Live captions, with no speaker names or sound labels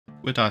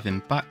We're diving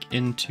back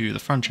into the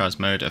franchise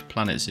mode of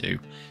Planet Zoo.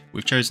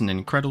 We've chosen an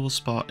incredible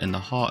spot in the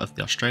heart of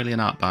the Australian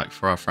Outback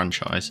for our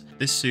franchise.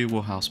 This zoo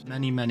will house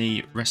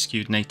many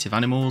rescued native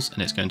animals,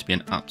 and it's going to be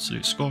an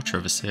absolute scorcher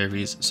of a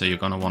series, so you're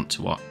going to want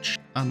to watch.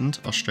 And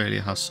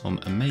Australia has some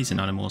amazing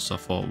animals, so I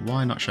thought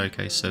why not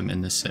showcase them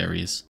in this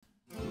series.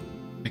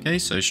 Okay,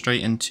 so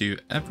straight into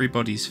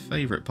everybody's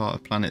favourite part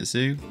of Planet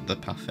Zoo, the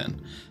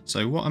pathing.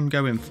 So what I'm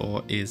going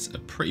for is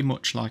pretty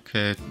much like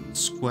a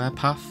square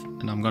path,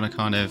 and I'm going to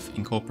kind of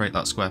incorporate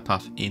that square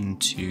path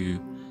into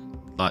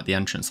like the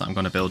entrance that I'm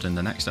going to build in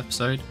the next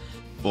episode.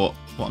 But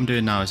what I'm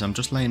doing now is I'm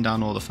just laying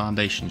down all the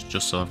foundations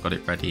just so I've got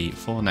it ready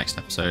for next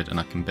episode and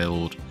I can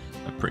build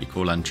a pretty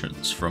cool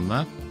entrance from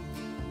there.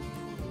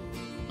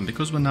 And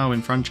because we're now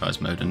in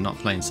franchise mode and not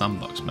playing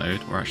sandbox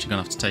mode, we're actually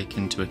going to have to take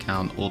into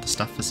account all the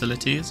staff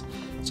facilities.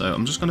 So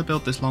I'm just going to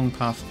build this long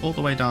path all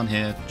the way down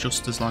here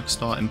just as like a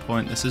starting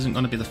point. This isn't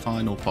going to be the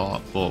final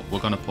part, but we're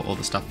going to put all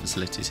the staff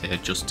facilities here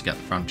just to get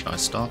the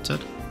franchise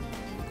started.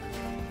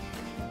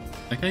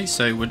 Okay,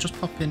 so we're just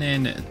popping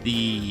in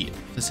the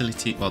the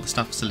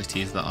staff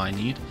facilities that I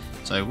need.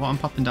 So what I'm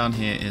popping down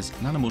here is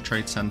an animal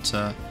trade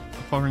centre,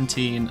 a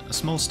quarantine, a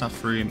small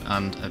staff room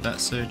and a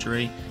vet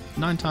surgery.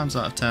 9 times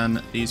out of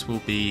 10 these will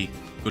be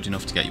good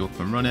enough to get you up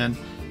and running.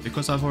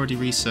 Because I've already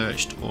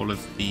researched all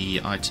of the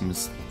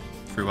items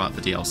throughout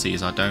the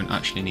DLCs, I don't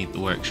actually need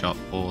the workshop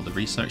or the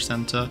research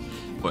centre,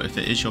 but if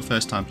it is your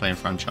first time playing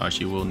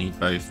franchise you will need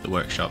both the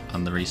workshop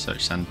and the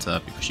research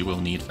centre because you will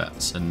need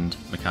vets and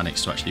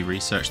mechanics to actually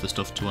research the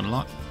stuff to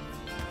unlock.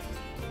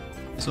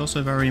 It's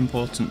also very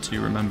important to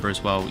remember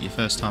as well, your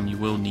first time you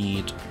will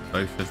need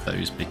both of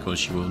those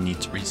because you will need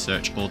to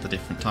research all the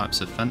different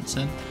types of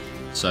fencing.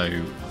 So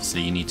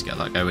obviously you need to get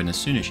that going as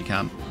soon as you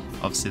can.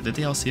 Obviously the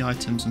DLC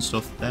items and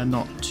stuff, they're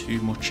not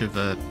too much of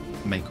a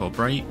make or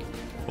break,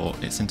 but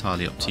it's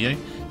entirely up to you.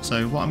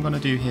 So what I'm going to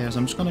do here is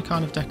I'm just going to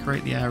kind of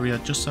decorate the area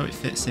just so it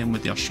fits in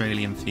with the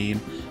Australian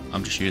theme.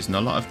 I'm just using a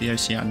lot of the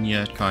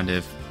Oceania kind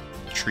of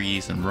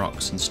trees and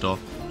rocks and stuff,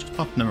 just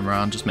popping them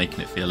around, just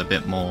making it feel a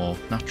bit more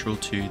natural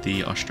to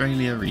the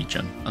Australia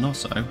region. And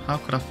also, how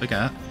could I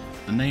forget,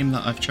 the name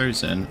that I've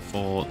chosen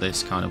for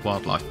this kind of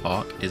wildlife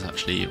park is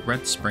actually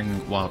Red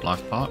Spring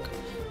Wildlife Park.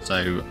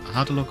 So I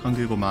had a look on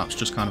Google Maps,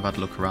 just kind of had a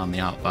look around the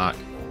Outback.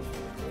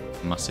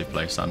 Massive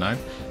place, I know.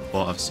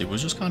 But obviously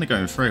was just kind of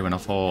going through and I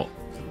thought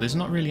there's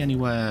not really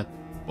anywhere,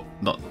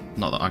 not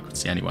that I could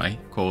see anyway,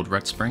 called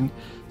Red Spring.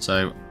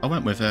 So I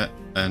went with it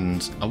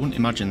and I wouldn't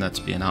imagine there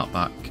to be an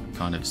Outback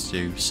kind of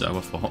zoo, so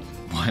I thought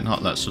why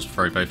not, let's just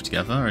throw both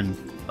together, and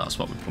that's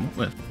what we've come up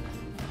with.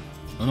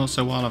 And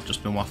also while I've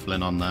just been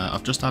waffling on there,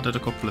 I've just added a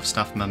couple of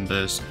staff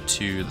members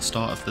to the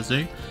start of the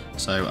zoo.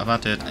 So I've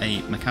added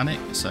a mechanic,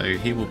 so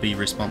he will be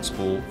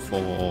responsible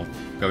for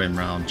going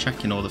around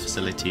checking all the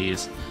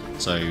facilities,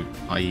 so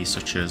i.e.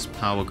 such as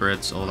power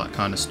grids, all that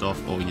kind of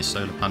stuff, or your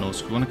solar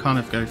panels. We want to kind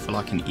of go for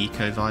like an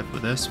eco vibe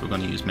with this. We're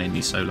going to use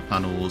mainly solar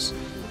panels,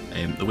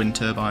 the wind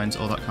turbines,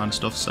 all that kind of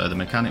stuff. So the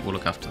mechanic will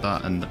look after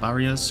that, and the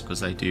barriers,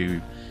 because they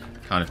do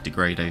kind of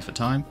degrade over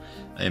time.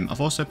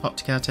 I've also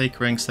popped a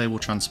caretaker in, so they will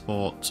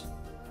transport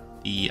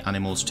the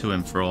animals to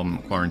and from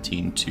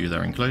quarantine to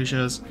their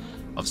enclosures.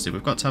 Obviously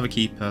we've got to have a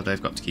keeper,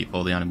 they've got to keep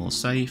all the animals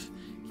safe,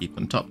 keep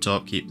them topped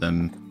up, keep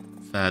them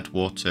fed,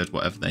 watered,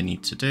 whatever they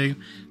need to do.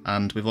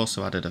 And we've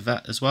also added a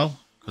vet as well,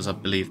 because I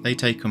believe they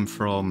take them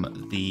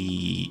from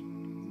the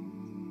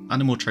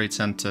animal trade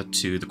centre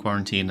to the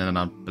quarantine, and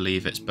I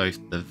believe it's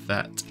both the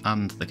vet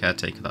and the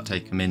caretaker that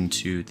take them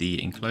into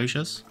the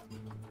enclosures.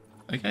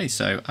 Okay,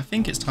 so I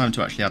think it's time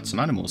to actually add some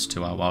animals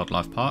to our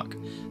wildlife park.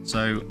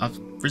 So I've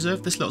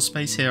reserved this little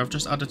space here, I've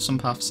just added some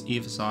paths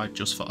either side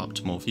just for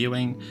optimal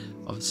viewing.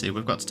 Obviously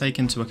we've got to take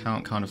into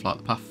account kind of like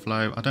the path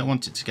flow. I don't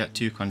want it to get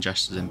too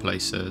congested in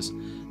places,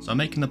 so I'm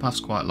making the paths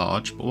quite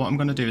large, but what I'm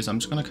going to do is I'm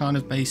just going to kind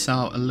of base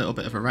out a little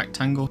bit of a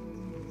rectangle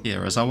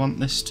here, as I want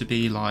this to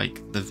be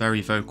like the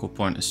very focal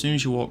point. As soon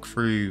as you walk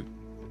through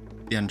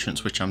the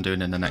entrance, which I'm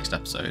doing in the next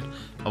episode,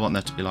 I want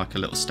there to be like a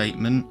little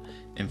statement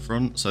in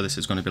front. So this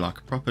is going to be like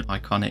a proper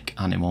iconic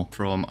animal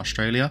from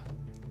Australia.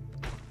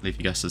 Leave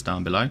your guesses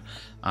down below,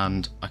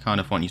 and I kind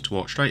of want you to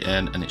walk straight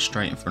in and it's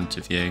straight in front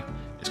of you.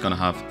 It's going to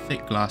have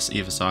thick glass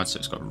either side, so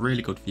it's got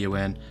really good view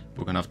in.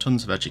 We're going to have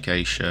tons of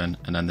education,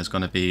 and then there's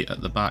going to be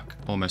at the back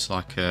almost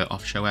like a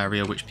off-show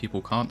area which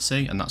people can't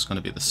see, and that's going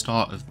to be the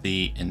start of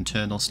the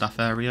internal staff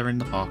area in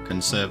the park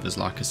and serve as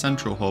like a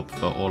central hub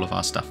for all of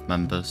our staff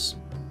members.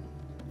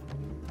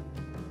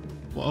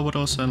 What I would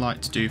also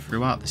like to do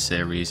throughout this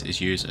series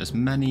is use as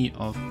many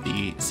of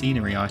the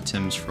scenery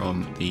items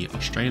from the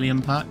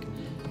Australian pack.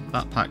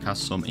 That pack has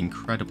some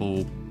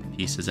incredible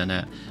pieces in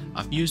it.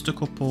 I've used a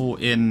couple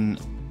in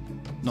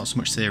not so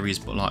much series,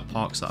 but like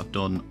parks that I've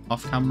done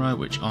off camera,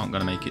 which aren't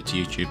going to make it to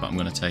YouTube, but I'm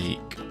going to take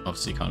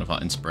obviously kind of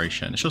like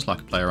inspiration. It's just like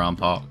a play around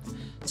park,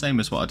 same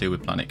as what I do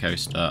with Planet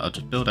Coaster. I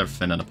just build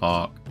everything in a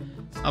park,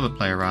 have a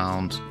play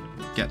around,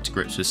 get to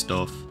grips with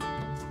stuff,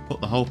 put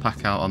the whole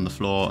pack out on the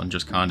floor and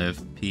just kind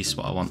of piece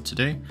what I want to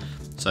do.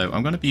 So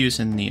I'm going to be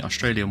using the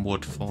Australian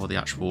wood for the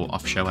actual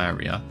off-show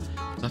area.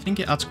 So I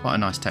think it adds quite a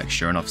nice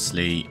texture, and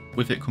obviously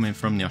with it coming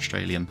from the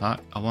Australian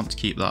pack, I want to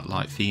keep that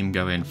like theme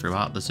going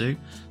throughout the zoo.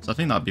 So I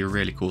think that'd be a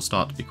really cool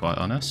start, to be quite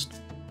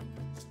honest.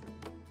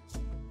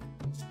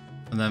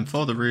 And then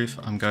for the roof,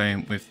 I'm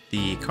going with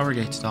the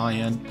corrugated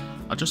iron.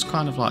 I just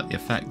kind of like the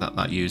effect that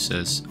that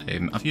uses.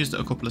 I've used it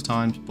a couple of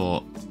times,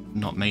 but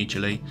not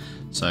majorly.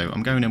 So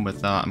I'm going in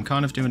with that. I'm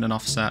kind of doing an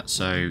offset,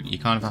 so you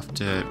kind of have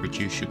to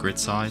reduce your grid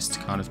size to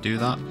kind of do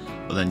that,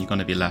 but then you're going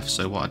to be left.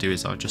 So what I do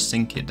is I just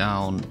sink it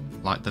down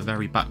like the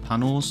very back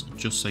panels,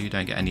 just so you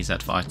don't get any Z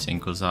fighting,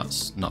 because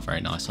that's not very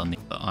nice on the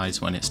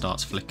eyes when it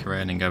starts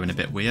flickering and going a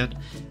bit weird.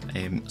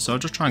 So I'll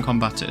just try and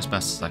combat it as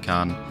best as I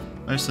can.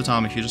 Most of the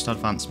time, if you just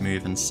advance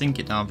move and sink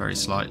it down very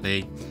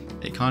slightly,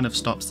 it kind of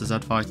stops the Z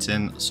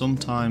fighting.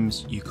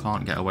 Sometimes you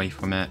can't get away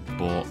from it,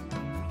 but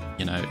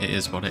you know, it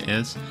is what it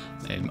is.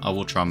 I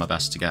will try my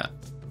best to get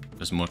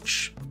as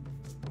much,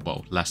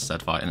 well, less Z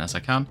fighting as I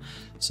can.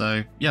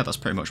 So yeah, that's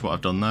pretty much what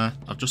I've done there.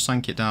 I've just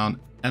sank it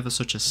down ever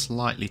such a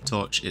slightly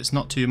touch. It's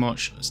not too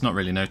much, it's not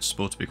really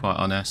noticeable, to be quite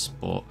honest,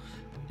 but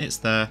it's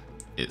there.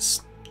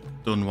 It's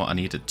done what I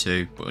needed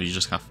to, but you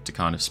just have to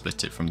kind of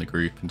split it from the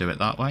group and do it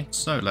that way.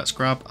 So let's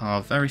grab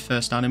our very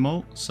first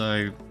animal.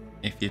 So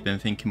if you've been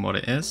thinking what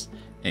it is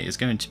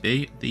going to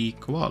be the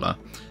koala.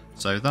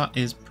 So that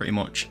is pretty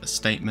much a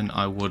statement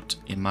I would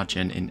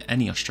imagine in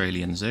any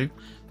Australian zoo.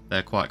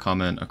 They're quite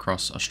common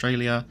across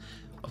Australia.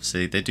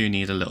 Obviously they do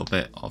need a little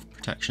bit of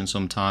protection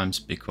sometimes,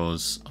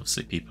 because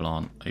obviously people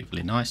aren't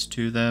overly nice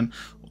to them,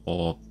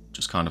 or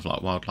just kind of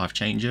like wildlife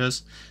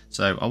changes.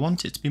 So I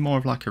want it to be more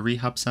of like a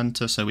rehab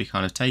centre, so we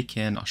kind of take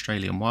in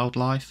Australian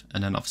wildlife,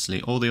 and then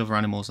obviously all the other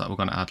animals that we're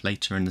going to add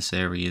later in the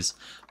series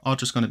are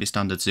just going to be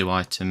standard zoo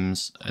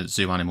items,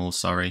 zoo animals,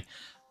 sorry.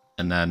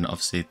 And then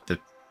obviously the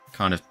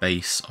kind of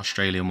base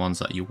Australian ones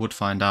that you would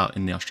find out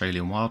in the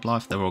Australian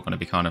wildlife, they're all going to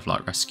be kind of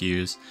like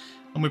rescues,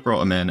 and we brought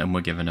them in and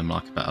we're giving them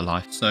like a better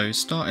life. So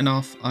starting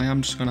off, I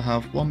am just going to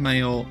have one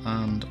male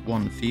and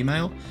one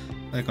female.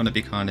 They're going to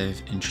be kind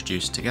of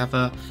introduced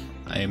together.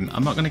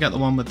 I'm not going to get the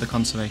one with the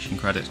conservation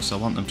credits, because I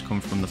want them to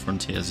come from the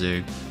Frontier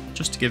Zoo,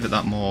 just to give it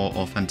that more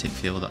authentic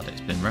feel that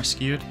it's been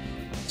rescued.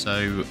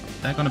 So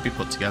they're going to be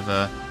put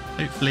together.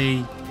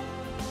 Hopefully,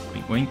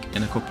 wink wink,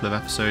 in a couple of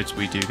episodes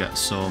we do get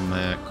some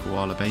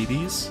koala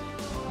babies.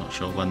 Not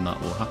sure when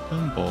that will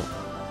happen, but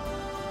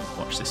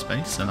watch this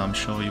space and I'm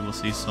sure you will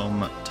see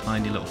some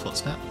tiny little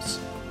footsteps.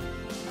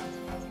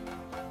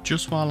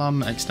 Just while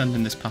I'm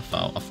extending this path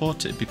out, I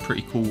thought it'd be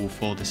pretty cool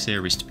for the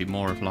series to be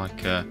more of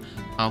like a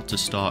how to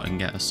start and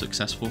get a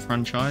successful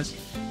franchise,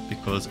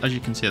 because as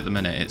you can see at the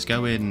minute it's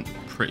going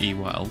pretty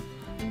well.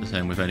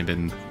 Saying we've only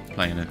been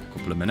playing a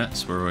couple of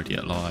minutes, we're already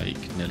at like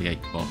nearly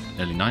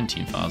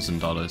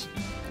 $19,000.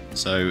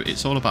 So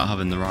it's all about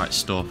having the right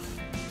stuff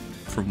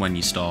from when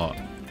you start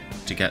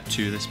to get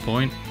to this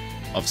point.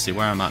 Obviously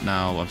where I'm at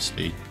now,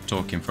 obviously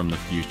talking from the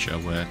future,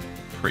 we're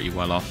pretty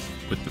well off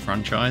with the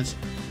franchise.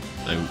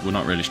 So we're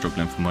not really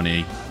struggling for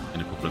money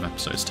in a couple of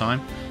episodes time.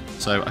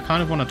 So I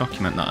kind of want to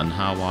document that and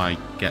how I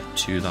get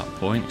to that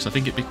point, because I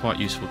think it'd be quite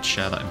useful to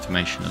share that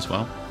information as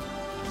well.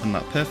 And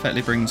that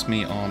perfectly brings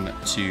me on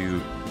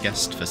to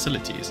guest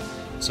facilities.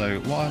 So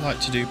what I like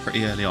to do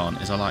pretty early on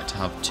is I like to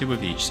have 2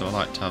 of each. So I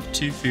like to have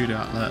 2 food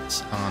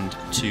outlets and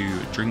 2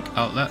 drink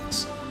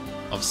outlets.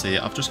 Obviously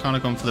I've just kind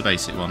of gone for the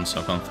basic ones, so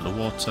I've gone for the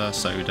water,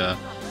 soda,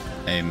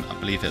 I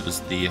believe it was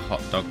the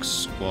hot dog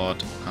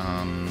squad,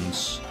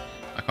 and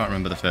I can't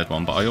remember the third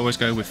one, but I always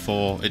go with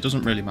 4. It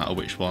doesn't really matter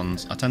which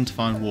ones. I tend to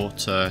find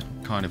water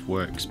kind of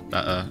works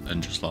better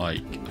than just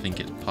like, I think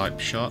it's pipe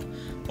shot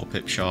or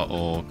pip shot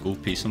or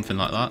gulpy, something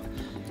like that.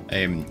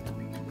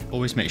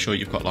 Always make sure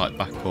you've got like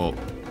backup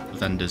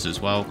vendors as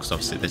well, because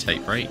obviously they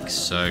take breaks.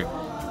 So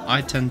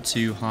I tend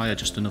to hire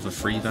just another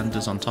 3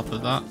 vendors on top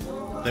of that.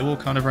 They will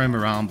kind of roam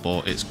around,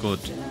 but it's good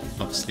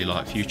obviously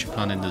like future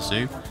planning the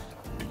zoo,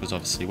 because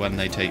obviously when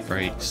they take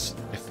breaks,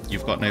 if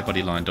you've got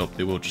nobody lined up,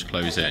 they will just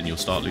close it and you'll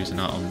start losing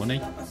out on money.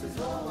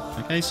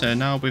 Okay, so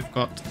now we've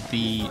got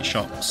the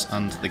shops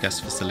and the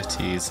guest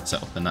facilities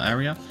set up in that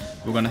area.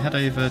 We're going to head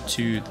over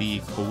to the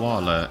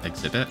koala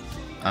exhibit,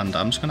 and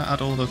I'm just going to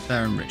add all of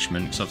their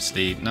enrichment, because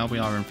obviously now we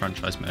are in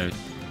franchise mode,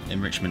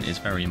 enrichment is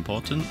very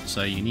important.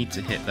 So you need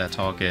to hit their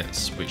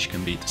targets, which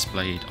can be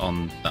displayed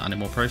on the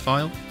animal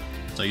profile.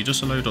 So you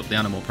just load up the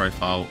animal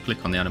profile,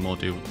 click on the animal,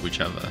 do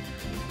whichever,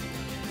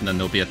 and then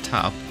there'll be a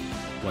tab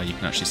where you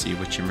can actually see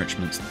which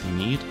enrichments they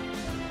need.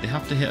 They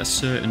have to hit a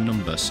certain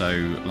number, so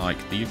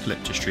like the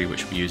eucalyptus tree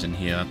which we're using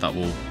here, that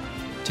will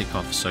tick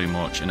off so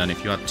much, and then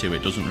if you add 2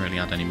 it doesn't really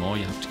add any more,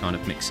 you have to kind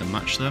of mix and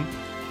match them.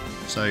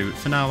 So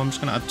for now I'm just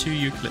going to add 2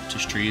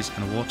 eucalyptus trees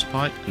and a water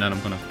pipe, and then I'm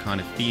going to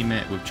kind of theme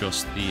it with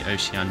just the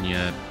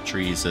Oceania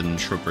trees and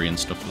shrubbery and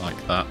stuff like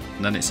that.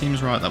 And then it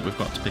seems right that we've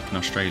got to pick an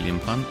Australian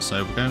plant,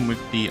 so we're going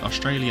with the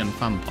Australian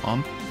fan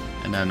palm.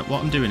 And then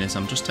what I'm doing is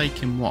I'm just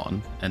taking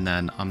one and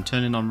then I'm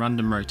turning on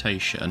random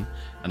rotation,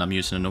 and I'm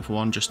using another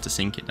one just to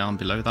sink it down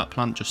below that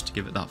plant, just to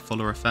give it that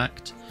fuller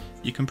effect.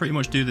 You can pretty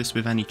much do this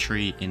with any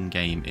tree in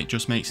game. It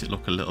just makes it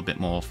look a little bit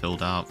more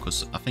filled out,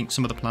 because I think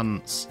some of the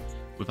plants,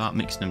 without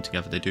mixing them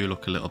together, they do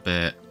look a little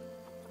bit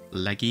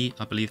leggy,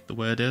 I believe the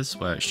word is,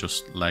 where it's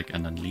just leg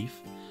and then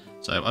leaf.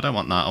 So I don't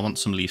want that. I want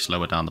some leaves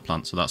lower down the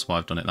plant, so that's why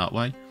I've done it that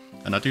way.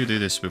 And I do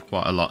this with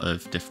quite a lot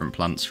of different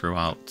plants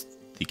throughout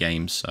the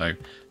game, so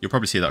you'll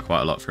probably see that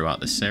quite a lot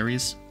throughout this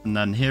series. And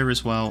then here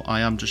as well,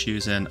 I am just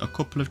using a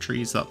couple of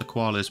trees that the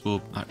koalas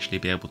will actually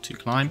be able to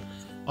climb.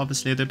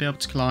 Obviously they'll be able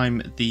to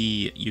climb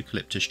the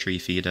eucalyptus tree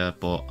feeder,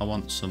 but I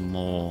want some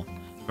more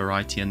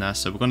variety in there,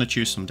 so we're going to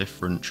choose some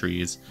different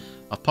trees.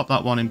 I've popped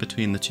that one in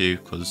between the two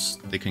because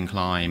they can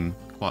climb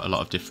quite a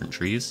lot of different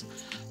trees.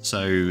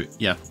 So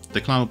yeah,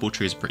 the climbable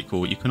trees are pretty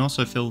cool. You can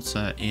also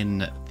filter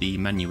in the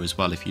menu as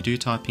well. If you do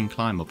type in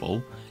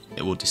climbable,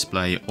 it will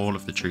display all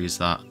of the trees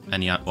that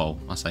an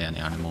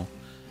animal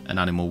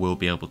will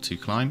be able to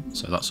climb,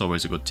 so that's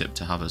always a good tip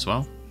to have as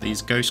well.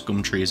 These ghost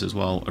gum trees as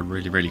well are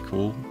really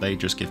cool. They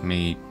just give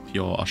me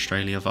pure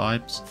Australia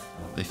vibes.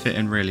 They fit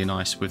in really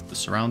nice with the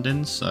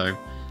surroundings, so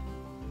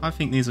I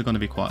think these are going to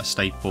be quite a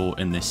staple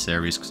in this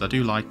series because I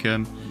do like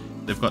them.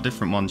 They've got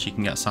different ones. You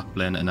can get a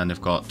sapling, and then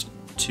they've got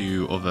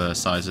 2 other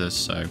sizes,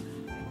 so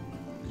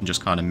you can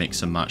just kind of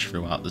mix and match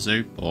throughout the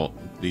zoo, but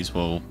these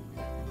will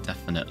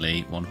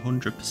definitely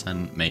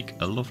 100% make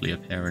a lovely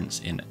appearance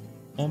in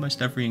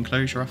almost every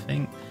enclosure. I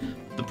think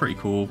they're pretty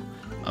cool.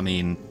 I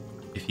mean,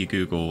 if you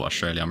Google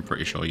Australia, I'm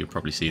pretty sure you'll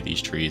probably see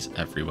these trees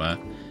everywhere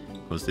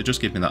because they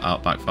just give me that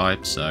Outback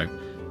vibe, so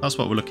that's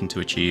what we're looking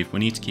to achieve. We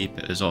need to keep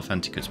it as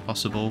authentic as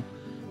possible,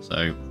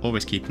 so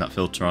always keeping that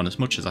filter on as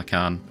much as I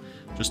can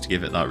just to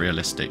give it that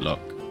realistic look.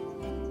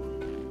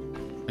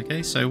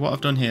 Okay, so what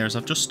I've done here is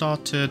I've just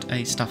started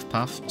a staff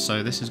path,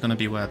 so this is going to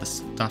be where the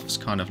staff's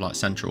kind of like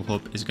central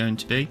hub is going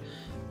to be.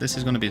 This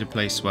is going to be the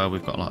place where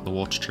we've got like the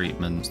water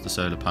treatments, the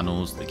solar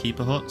panels, the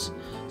keeper huts.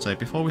 So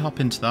before we hop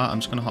into that, I'm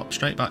just going to hop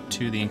straight back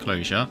to the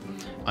enclosure.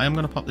 I am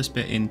going to pop this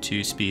bit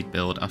into speed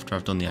build after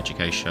I've done the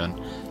education.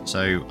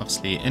 So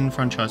obviously in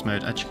franchise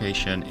mode,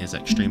 education is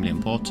extremely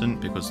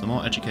important because the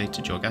more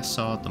educated your guests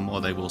are, the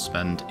more they will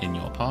spend in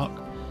your park.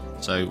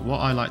 So what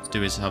I like to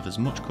do is have as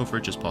much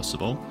coverage as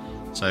possible.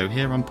 So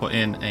here I'm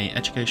putting an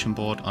education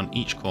board on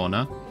each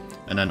corner,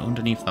 and then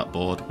underneath that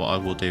board what I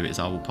will do is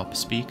I will pop a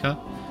speaker.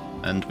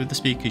 And with the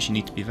speakers you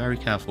need to be very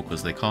careful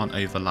because they can't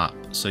overlap,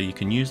 so you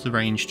can use the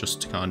range just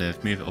to kind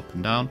of move it up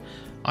and down.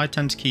 I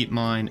tend to keep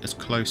mine as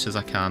close as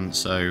I can,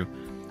 so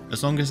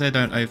as long as they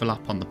don't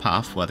overlap on the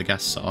path where the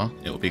guests are,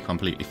 it will be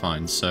completely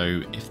fine.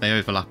 So if they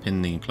overlap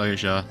in the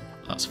enclosure,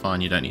 that's fine,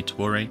 you don't need to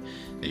worry.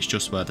 It's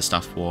just where the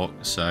staff walk,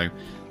 so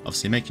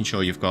obviously making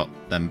sure you've got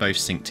them both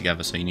synced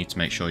together, so you need to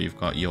make sure you've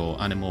got your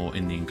animal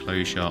in the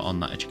enclosure on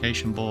that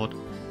education board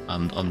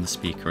and on the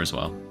speaker as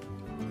well.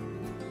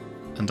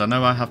 And I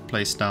know I have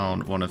placed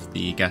down one of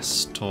the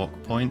guest talk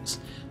points,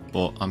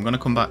 but I'm going to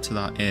come back to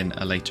that in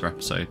a later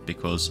episode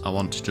because I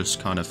want to just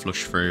kind of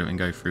flush through and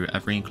go through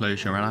every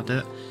enclosure and add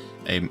it.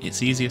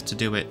 It's easier to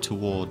do it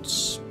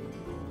towards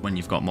when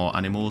you've got more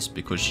animals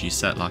because you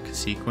set like a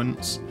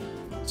sequence.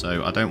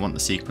 So I don't want the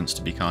sequence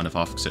to be kind of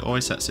off because it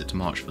always sets it to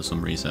March for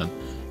some reason.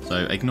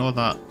 So ignore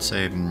that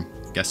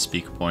guest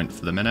speaker point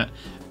for the minute.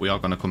 We are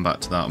going to come back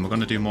to that and we're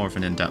going to do more of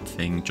an in-depth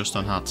thing just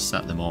on how to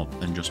set them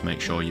up and just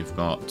make sure you've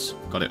got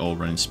it all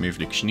running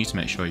smoothly, because you need to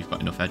make sure you've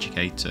got enough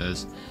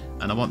educators,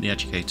 and I want the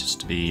educators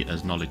to be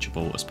as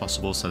knowledgeable as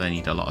possible, so they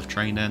need a lot of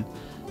training.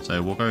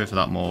 So we'll go over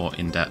that more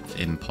in depth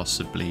in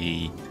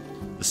possibly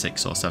the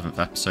 6th or 7th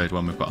episode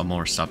when we've got a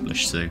more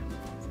established zoo.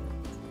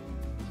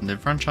 And in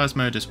franchise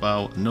mode as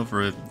well,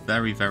 another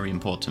very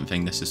important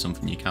thing, this is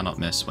something you cannot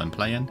miss when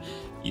playing.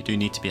 You do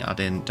need to be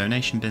adding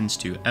donation bins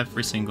to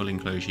every single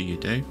enclosure you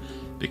do,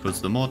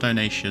 because the more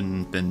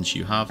donation bins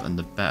you have and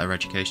the better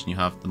education you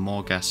have, the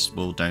more guests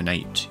will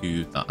donate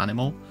to that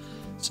animal.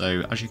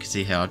 So as you can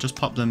see here, I'll just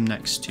pop them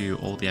next to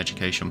all the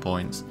education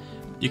points.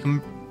 You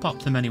can pop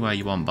them anywhere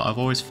you want, but I've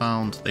always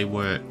found they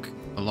work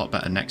a lot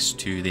better next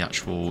to the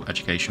actual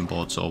education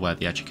boards or where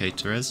the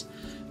educator is.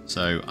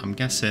 So I'm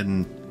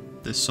guessing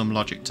there's some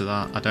logic to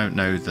that. I don't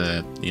know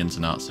the ins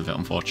and outs of it,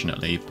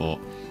 unfortunately, but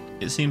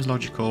it seems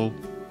logical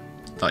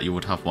that you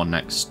would have one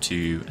next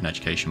to an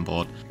education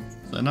board.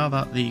 So now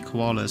that the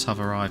koalas have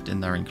arrived in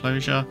their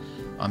enclosure,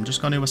 I'm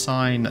just going to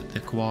assign the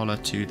koala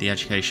to the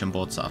education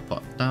boards that I've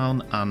put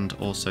down and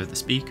also the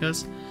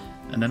speakers.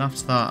 And then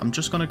after that, I'm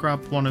just going to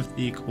grab one of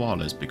the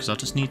koalas because I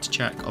just need to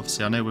check.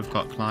 Obviously, I know we've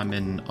got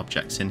climbing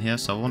objects in here,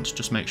 so I want to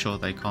just make sure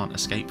they can't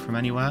escape from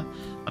anywhere.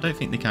 I don't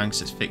think they can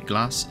because it's thick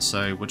glass,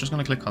 so we're just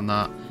going to click on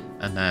that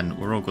and then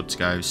we're all good to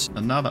go.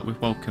 And now that we've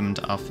welcomed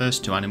our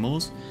first 2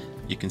 animals,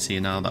 you can see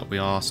now that we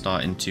are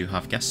starting to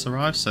have guests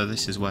arrive, so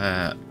this is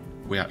where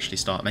we actually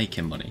start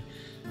making money.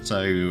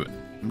 So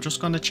I'm just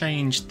going to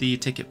change the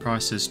ticket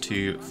prices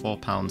to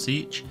 £4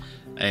 each.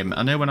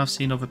 I know when I've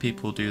seen other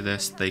people do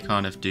this, they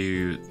kind of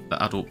do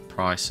the adult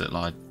price at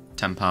like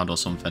 £10 or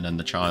something and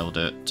the child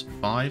at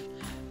 £5,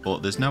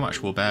 but there's no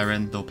actual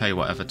bearing, they'll pay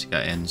whatever to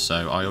get in,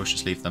 so I always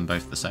just leave them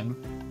both the same.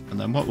 And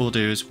then what we'll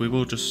do is we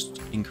will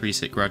just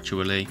increase it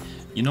gradually.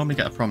 You normally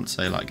get a prompt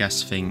say like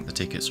guests think the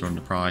tickets are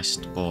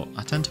underpriced, but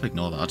I tend to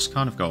ignore that. I just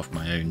kind of go off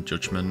my own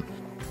judgment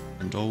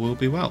and all will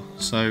be well.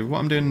 So what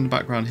I'm doing in the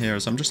background here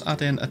is I'm just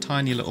adding a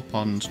tiny little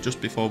pond just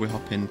before we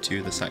hop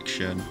into the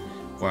section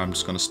where I'm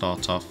just going to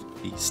start off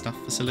the staff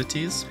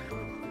facilities.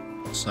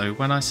 So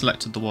when I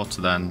selected the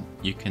water, then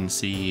you can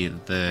see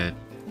the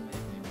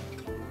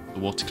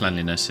water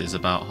cleanliness is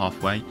about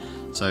halfway.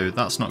 So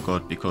that's not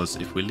good, because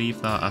if we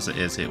leave that as it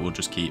is, it will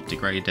just keep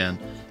degrading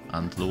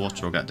and the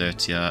water will get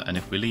dirtier, and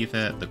if we leave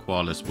it, the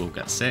koalas will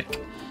get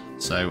sick.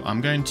 So I'm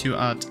going to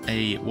add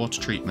a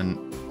water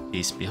treatment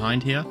piece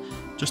behind here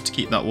just to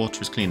keep that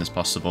water as clean as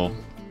possible.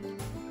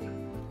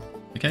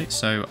 Okay,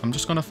 so I'm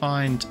just going to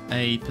find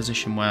a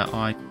position where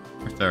I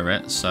prefer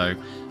it. So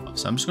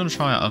I'm just going to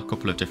try out a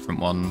couple of different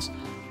ones.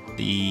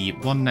 The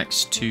one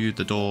next to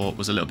the door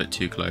was a little bit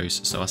too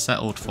close, so I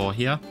settled for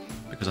here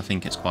because I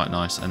think it's quite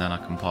nice, and then I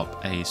can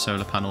pop a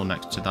solar panel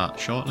next to that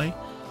shortly.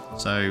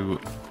 So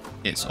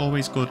it's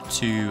always good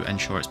to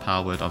ensure it's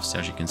powered.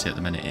 Obviously, as you can see at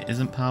the minute, it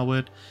isn't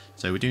powered,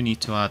 so we do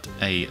need to add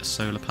a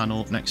solar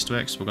panel next to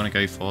it, so we're going to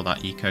go for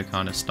that eco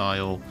kind of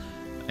style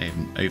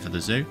over the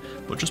zoo.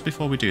 But just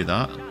before we do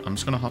that, I'm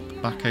just going to hop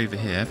back over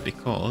here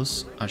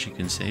because, as you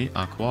can see,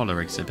 our koala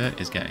exhibit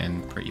is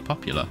getting pretty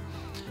popular.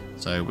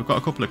 So we've got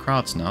a couple of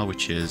crowds now,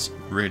 which is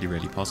really,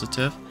 really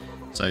positive.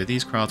 So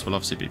these crowds will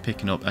obviously be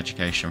picking up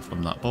education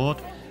from that board.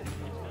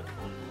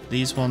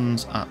 These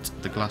ones at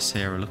the glass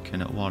here are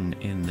looking at one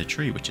in the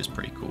tree, which is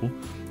pretty cool.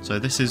 So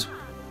this is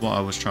what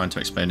I was trying to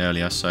explain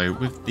earlier. So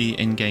with the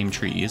in-game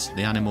trees,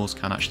 the animals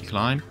can actually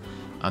climb,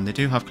 and they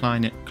do have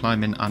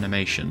climbing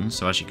animations.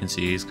 So as you can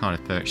see, he's kind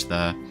of perched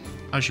there,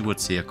 as you would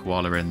see a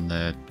koala in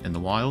the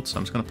wild. So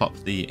I'm just going to pop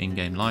the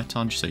in-game light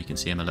on just so you can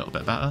see him a little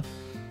bit better.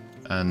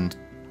 And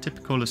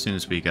typical, as soon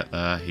as we get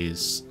there,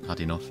 he's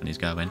had enough and he's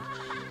going.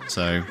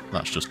 So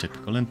that's just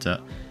typical, isn't it?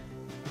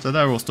 So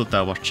they're all stood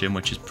there watching,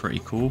 which is pretty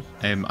cool.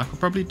 I could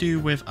probably do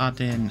with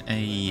adding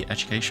a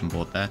education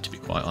board there, to be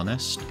quite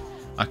honest.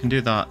 I can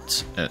do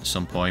that at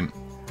some point,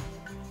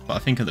 but I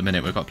think at the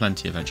minute we've got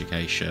plenty of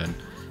education.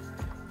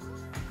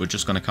 We're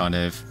just going to kind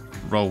of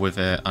roll with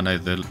it. I know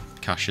the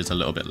cash is a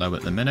little bit low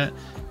at the minute,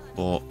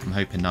 but I'm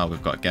hoping now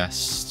we've got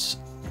guests,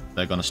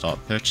 they're going to start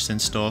purchasing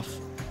stuff.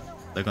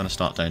 They're going to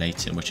start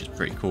donating, which is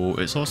pretty cool.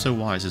 It's also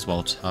wise as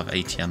well to have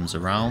ATMs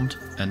around,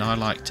 and I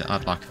like to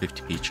add like a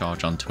 50p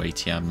charge onto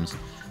ATMs,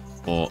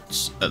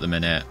 but at the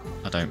minute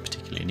I don't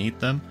particularly need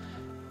them.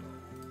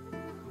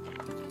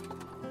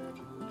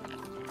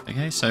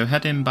 Okay, so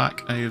heading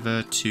back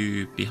over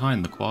to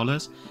behind the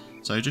koalas.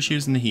 So just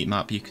using the heat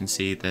map, you can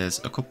see there's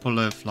a couple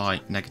of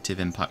like negative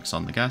impacts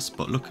on the guests,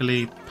 but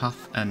luckily the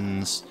path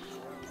ends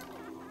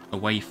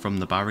away from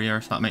the barrier,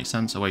 if that makes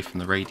sense, away from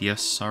the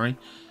radius, sorry.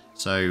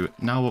 So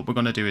now what we're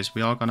going to do is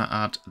we are going to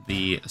add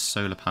the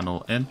solar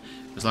panel in,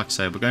 because like I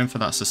said, we're going for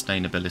that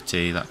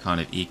sustainability, that kind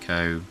of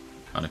eco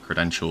kind of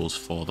credentials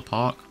for the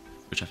park,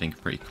 which I think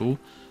are pretty cool.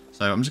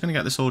 So I'm just going to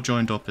get this all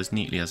joined up as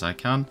neatly as I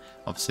can.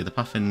 Obviously the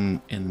path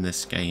in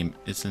this game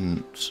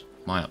isn't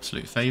my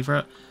absolute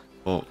favourite,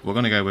 but we're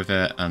going to go with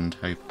it and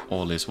hope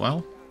all is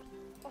well.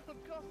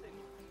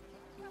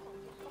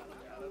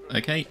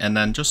 Okay, and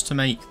then just to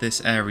make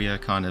this area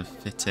kind of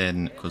fit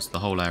in, because the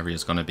whole area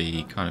is going to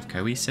be kind of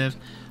cohesive,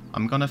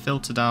 I'm going to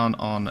filter down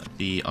on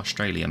the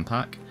Australian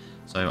pack.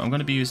 So I'm going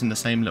to be using the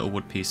same little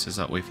wood pieces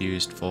that we've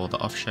used for the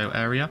off-show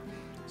area.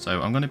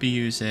 So I'm going to be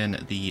using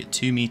the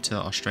 2-meter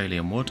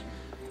Australian wood,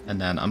 and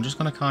then I'm just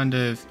going to kind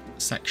of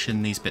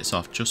section these bits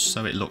off just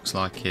so it looks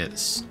like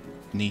it's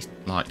neat,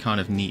 like kind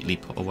of neatly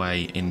put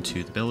away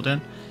into the building.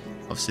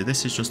 Obviously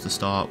this is just the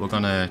start. We're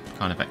going to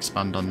kind of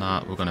expand on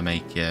that. We're going to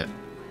make it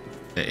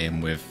fit in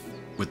with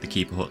the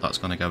keeper hut that's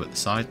going to go at the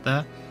side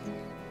there.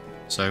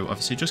 So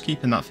obviously just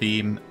keeping that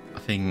theme. I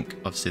think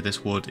obviously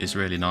this wood is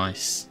really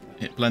nice.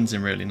 It blends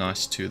in really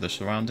nice to the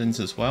surroundings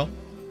as well.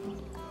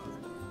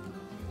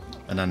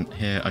 And then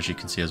here, as you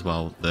can see as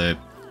well, the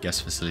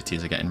guest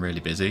facilities are getting really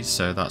busy,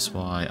 so that's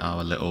why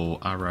our little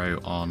arrow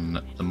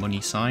on the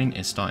money sign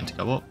is starting to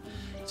go up.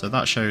 So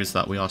that shows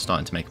that we are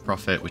starting to make a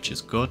profit, which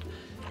is good.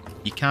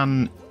 You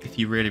can, if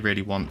you really,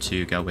 really want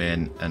to, go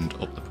in and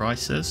up the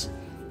prices.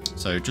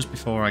 So just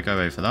before I go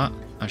over that,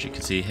 as you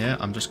can see here,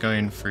 I'm just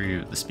going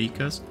through the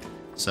speakers.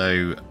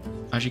 So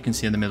as you can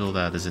see in the middle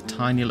there, there's a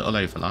tiny little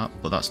overlap,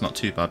 but that's not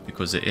too bad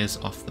because it is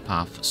off the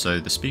path. So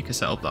the speaker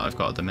setup that I've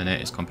got at the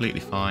minute is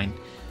completely fine.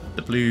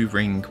 The blue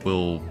ring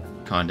will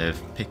kind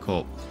of pick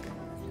up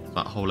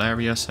that whole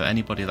area, so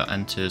anybody that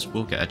enters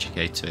will get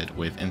educated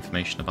with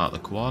information about the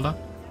koala.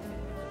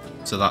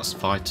 So that's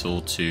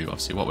vital to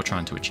obviously what we're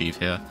trying to achieve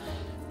here.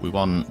 We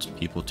want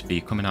people to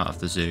be coming out of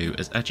the zoo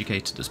as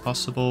educated as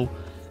possible,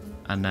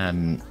 and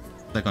then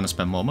they're going to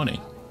spend more money.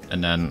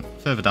 And then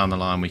further down the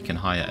line we can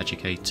hire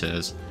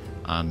educators,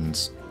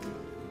 and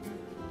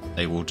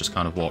they will just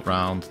kind of walk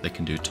around, they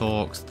can do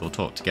talks, they'll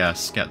talk to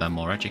guests, get them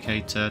more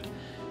educated.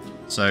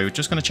 So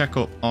just going to check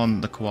up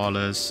on the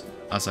koalas.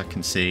 As I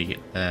can see,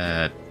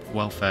 their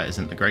welfare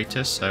isn't the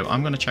greatest, so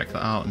I'm going to check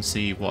that out and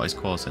see what is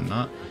causing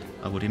that.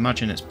 I would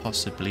imagine it's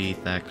possibly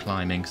their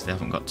climbing because they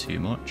haven't got too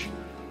much.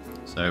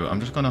 So I'm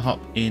just going to hop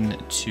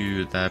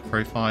into their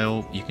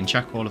profile. You can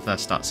check all of their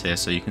stats here.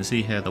 So you can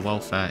see here the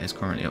welfare is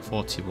currently at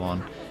 41,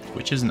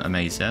 which isn't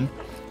amazing.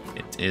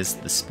 It is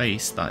the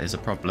space that is a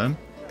problem.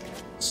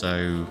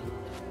 So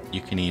you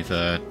can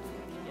either,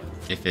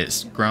 if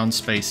it's ground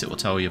space it will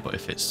tell you, but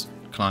if it's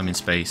climbing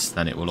space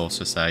then it will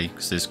also say,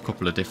 because there's a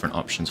couple of different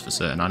options for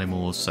certain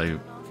animals. So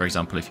for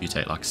example, if you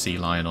take like a sea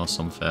lion or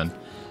something,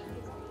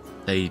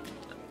 they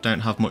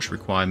don't have much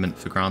requirement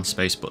for ground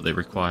space, but they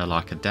require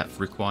like a depth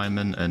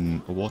requirement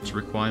and a water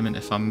requirement,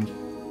 if I'm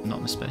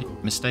not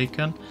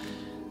mistaken.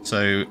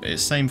 So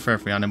it's same for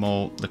every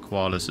animal, the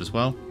koalas as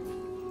well.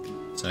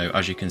 So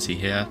as you can see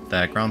here,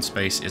 their ground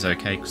space is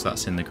okay because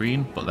that's in the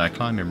green, but their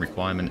climbing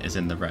requirement is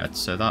in the red.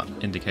 So that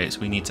indicates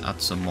we need to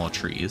add some more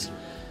trees.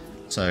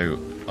 So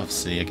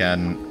obviously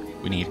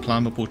again, we need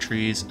climbable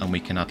trees, and we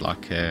can add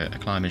like a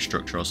climbing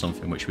structure or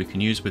something which we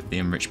can use with the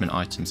enrichment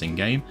items in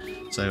game.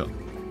 So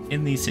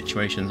in these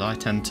situations I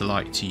tend to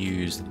like to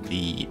use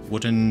the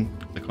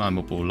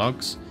climbable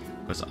logs,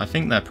 because I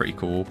think they're pretty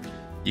cool.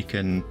 You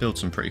can build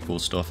some pretty cool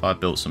stuff. I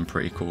built some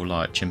pretty cool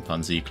like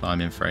chimpanzee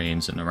climbing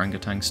frames and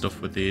orangutan stuff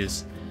with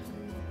these.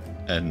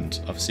 And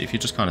obviously if you're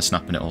just kind of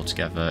snapping it all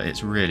together,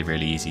 it's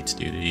really easy to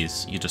do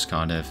these. You just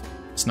kind of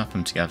snap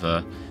them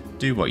together,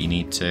 do what you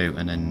need to,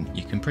 and then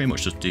you can pretty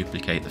much just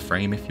duplicate the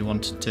frame if you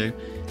wanted to.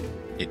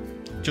 It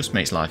just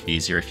makes life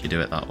easier if you do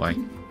it that way.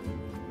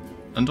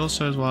 And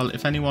also as well,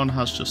 if anyone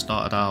has just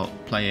started out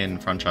playing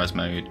franchise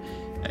mode,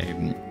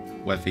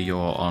 whether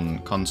you're on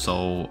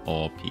console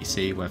or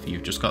PC, whether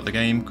you've just got the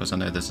game, because I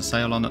know there's a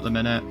sale on at the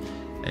minute.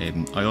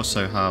 I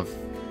also have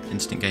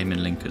instant gaming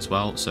link as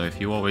well, so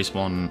if you always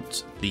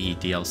want the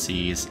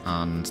DLCs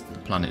and the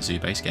planetzoo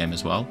base game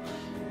as well,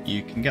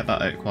 you can get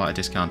that at quite a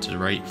discounted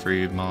rate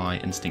through my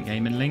instant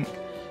gaming link.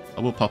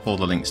 I will pop all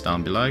the links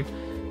down below,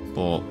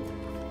 but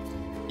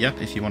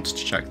yep, if you wanted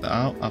to check that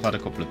out, I've had a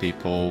couple of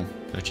people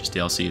purchase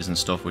DLCs and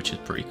stuff, which is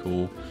pretty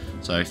cool.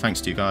 So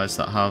thanks to you guys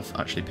that have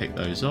actually picked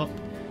those up.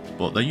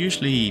 But they're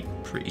usually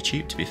pretty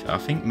cheap, to be fair. I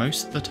think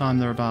most of the time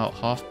they're about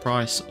half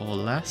price or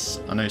less.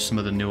 I know some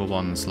of the newer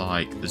ones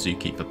like the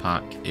Zookeeper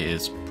pack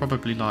is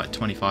probably like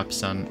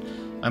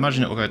 25%. I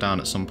imagine it will go down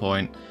at some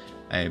point.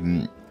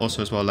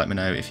 Also as well, let me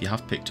know if you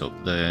have picked up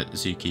the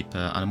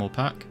Zookeeper animal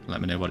pack.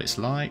 Let me know what it's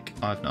like.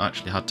 I've not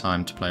actually had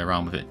time to play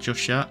around with it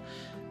just yet.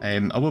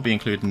 I will be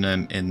including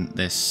them in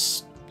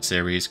this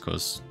series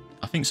because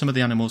I think some of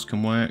the animals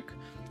can work,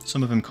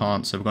 some of them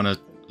can't, so we're going to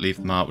leave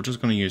them out. We're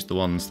just going to use the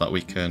ones that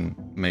we can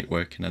make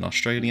work in an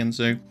Australian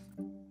zoo,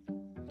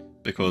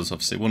 because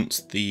obviously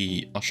once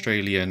the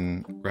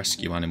Australian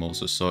rescue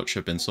animals as such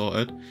have been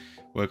sorted,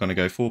 we're going to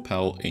go full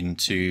pelt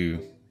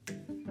into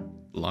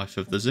life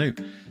of the zoo.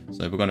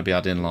 So we're going to be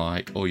adding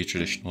like all your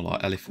traditional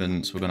like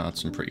elephants. We're going to add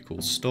some pretty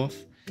cool stuff.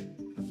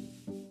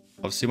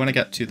 Obviously when I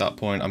get to that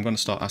point, I'm going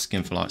to start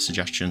asking for like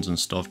suggestions and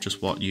stuff,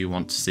 just what you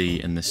want to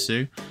see in this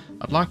zoo.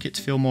 I'd like it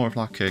to feel more of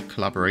like a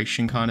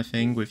collaboration kind of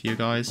thing with you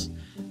guys.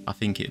 I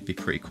think it'd be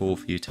pretty cool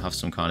for you to have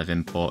some kind of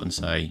input and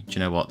say, do you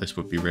know what, this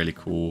would be really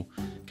cool.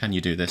 Can you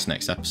do this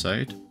next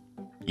episode?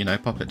 You know,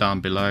 pop it down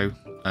below.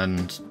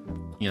 And,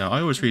 you know,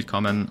 I always read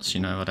comments,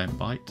 you know, I don't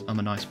bite. I'm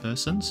a nice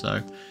person. So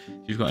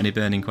if you've got any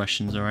burning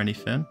questions or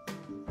anything,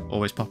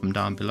 always pop them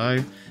down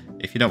below.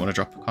 If you don't want to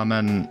drop a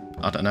comment,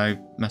 I don't know,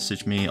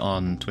 message me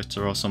on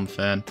Twitter or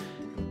something.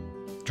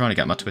 I'm trying to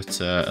get my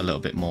Twitter a little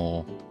bit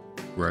more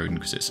grown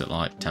because it's at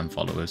like 10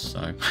 followers,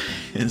 so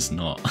it's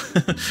not,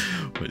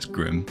 it's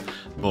grim.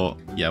 But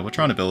yeah, we're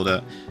trying to build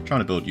it, trying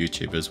to build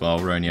YouTube as well.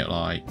 We're only at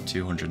like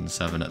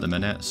 207 at the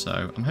minute,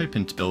 so I'm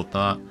hoping to build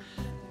that.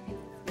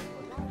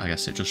 I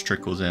guess it just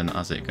trickles in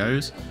as it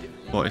goes.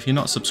 But if you're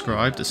not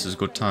subscribed, this is a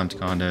good time to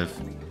kind of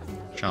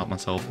shout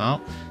myself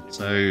out.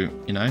 So,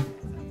 you know,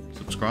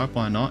 subscribe,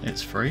 why not?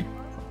 It's free.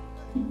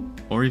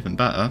 Or even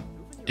better,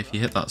 if you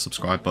hit that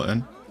subscribe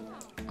button,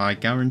 I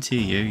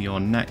guarantee you your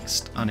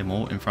next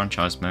animal in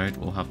franchise mode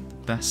will have the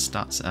best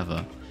stats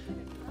ever.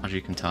 As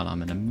you can tell,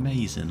 I'm an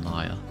amazing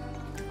liar.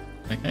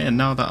 Okay, and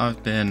now that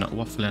I've been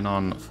waffling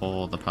on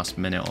for the past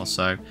minute or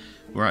so,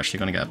 we're actually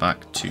going to get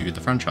back to the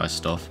franchise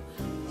stuff.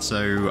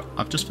 So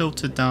I've just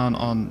filtered down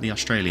on the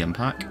Australian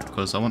pack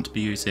because I want to be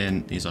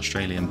using these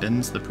Australian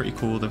bins. They're pretty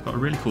cool. They've got a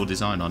really cool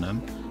design on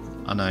them.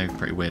 I know,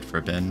 pretty weird for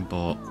a bin,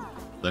 but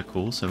they're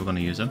cool, so we're going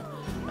to use them.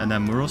 And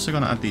then we're also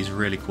going to add these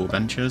really cool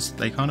benches.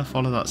 They kind of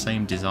follow that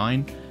same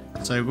design,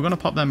 so we're going to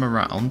pop them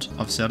around.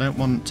 Obviously I don't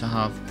want to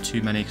have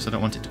too many because I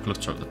don't want it to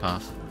clutter up the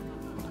path.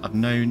 I've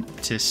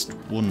noticed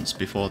once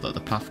before that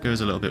the path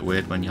goes a little bit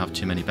weird when you have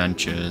too many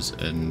benches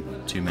and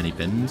too many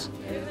bins.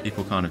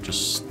 People kind of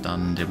just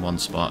stand in one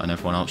spot and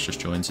everyone else just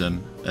joins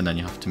them, and then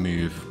you have to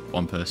move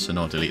one person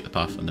or delete the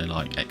path and they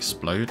like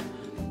explode.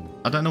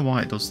 I don't know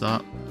why it does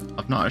that.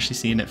 I've not actually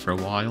seen it for a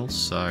while,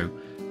 so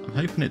I'm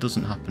hoping it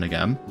doesn't happen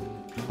again.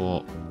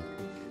 But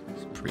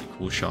it's a pretty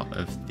cool shot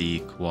of the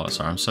koala.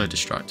 Sorry, I'm so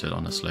distracted,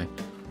 honestly.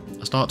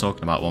 I start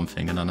talking about one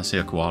thing and then I see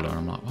a koala and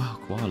I'm like, wow,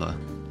 koala.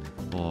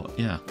 But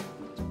yeah,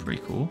 it's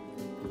pretty cool.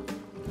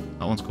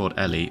 That one's called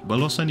Ellie.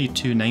 We'll also need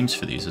 2 names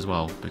for these as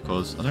well,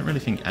 because I don't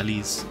really think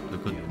Ellie's a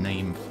good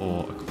name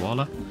for a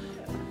koala.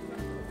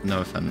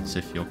 No offense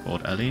if you're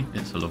called Ellie,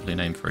 it's a lovely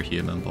name for a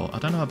human, but I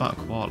don't know about a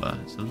koala.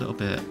 It's a little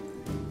bit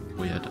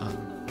weird. I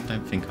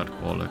don't think I'd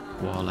call a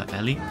koala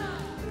Ellie.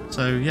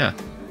 So yeah,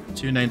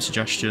 2 name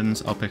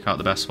suggestions. I'll pick out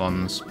the best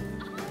ones.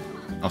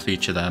 I'll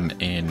feature them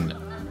in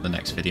the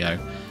next video.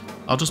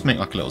 I'll just make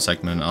like a little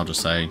segment. I'll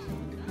just say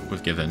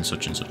we've given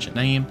such and such a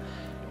name.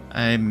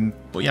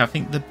 But yeah, I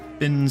think the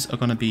bins are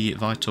going to be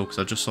vital because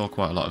I just saw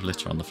quite a lot of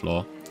litter on the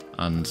floor,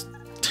 and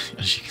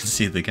as you can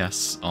see, the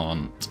guests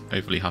aren't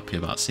overly happy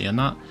about seeing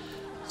that.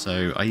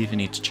 So I either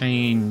need to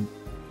train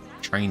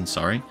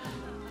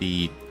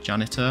the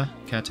janitor,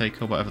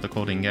 caretaker, whatever they're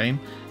called in game,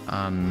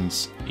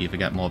 and either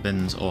get more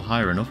bins or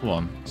hire another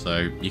one.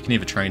 So you can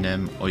either train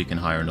him or you can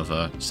hire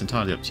another. It's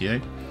entirely up to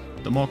you.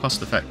 The more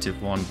cost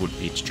effective one would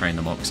be to train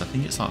them up, because I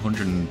think it's like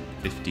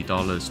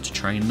 $150 to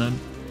train them,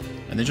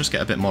 and they just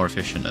get a bit more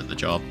efficient at the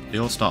job. They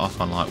all start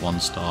off on like 1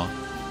 star,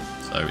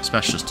 so it's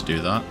best just to do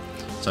that.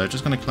 So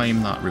just going to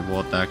claim that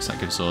reward there because that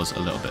gives us a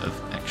little bit of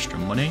extra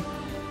money.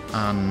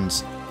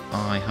 And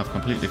I have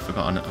completely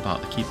forgotten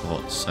about the keeper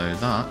hut, so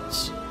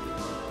that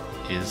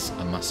is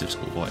a massive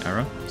schoolboy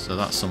error. So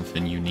that's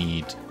something you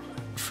need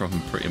from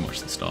pretty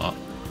much the start,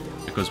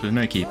 because with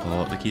no keeper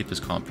hut, the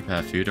keepers can't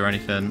prepare food or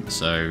anything,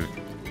 so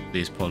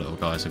these poor little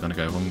guys are going to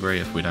go hungry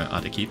if we don't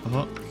add a keeper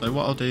hut. So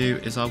what I'll do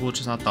is I will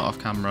just add that off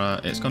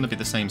camera. It's going to be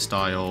the same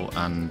style,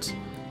 and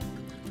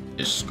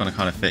it's just going to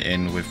kind of fit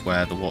in with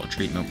where the water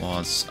treatment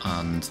was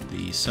and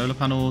the solar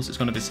panels. It's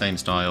going to be the same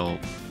style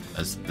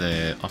as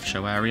the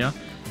off-show area.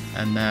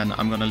 And then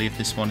I'm going to leave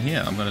this one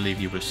here. I'm going to leave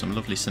you with some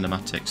lovely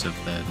cinematics of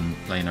them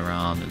playing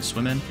around and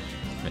swimming.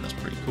 I think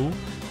that's pretty cool.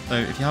 So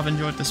if you have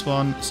enjoyed this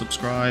one,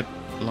 subscribe,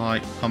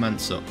 like,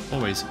 comments are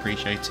always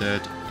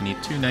appreciated. I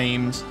need 2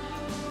 names.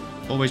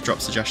 Always drop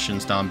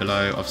suggestions down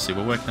below. Obviously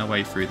we're working our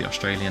way through the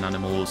Australian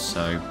animals,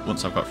 so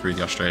once I've got through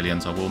the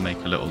Australians I will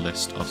make a little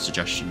list of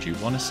suggestions you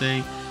want to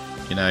see.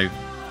 You know,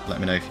 let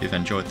me know if you've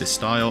enjoyed this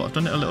style. I've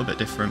done it a little bit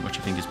different, which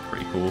I think is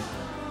pretty cool.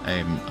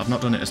 I've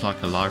not done it as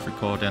like a live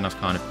recording. I've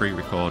kind of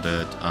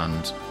pre-recorded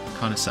and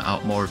kind of set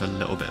out more of a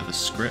little bit of a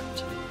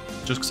script,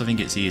 just because I think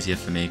it's easier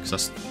for me,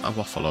 because I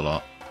waffle a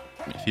lot.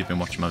 If you've been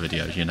watching my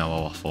videos, you know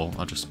I waffle.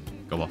 I just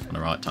go off on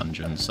a right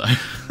tangent, so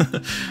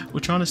we're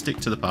trying to stick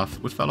to the path.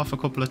 We fell off a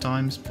couple of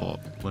times, but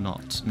we're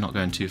not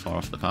going too far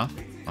off the path,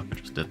 like I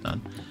just did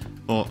then.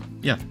 But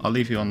yeah, I'll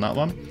leave you on that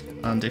one,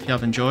 and if you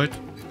have enjoyed,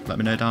 let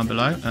me know down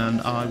below, and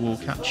I will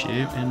catch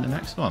you in the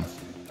next one.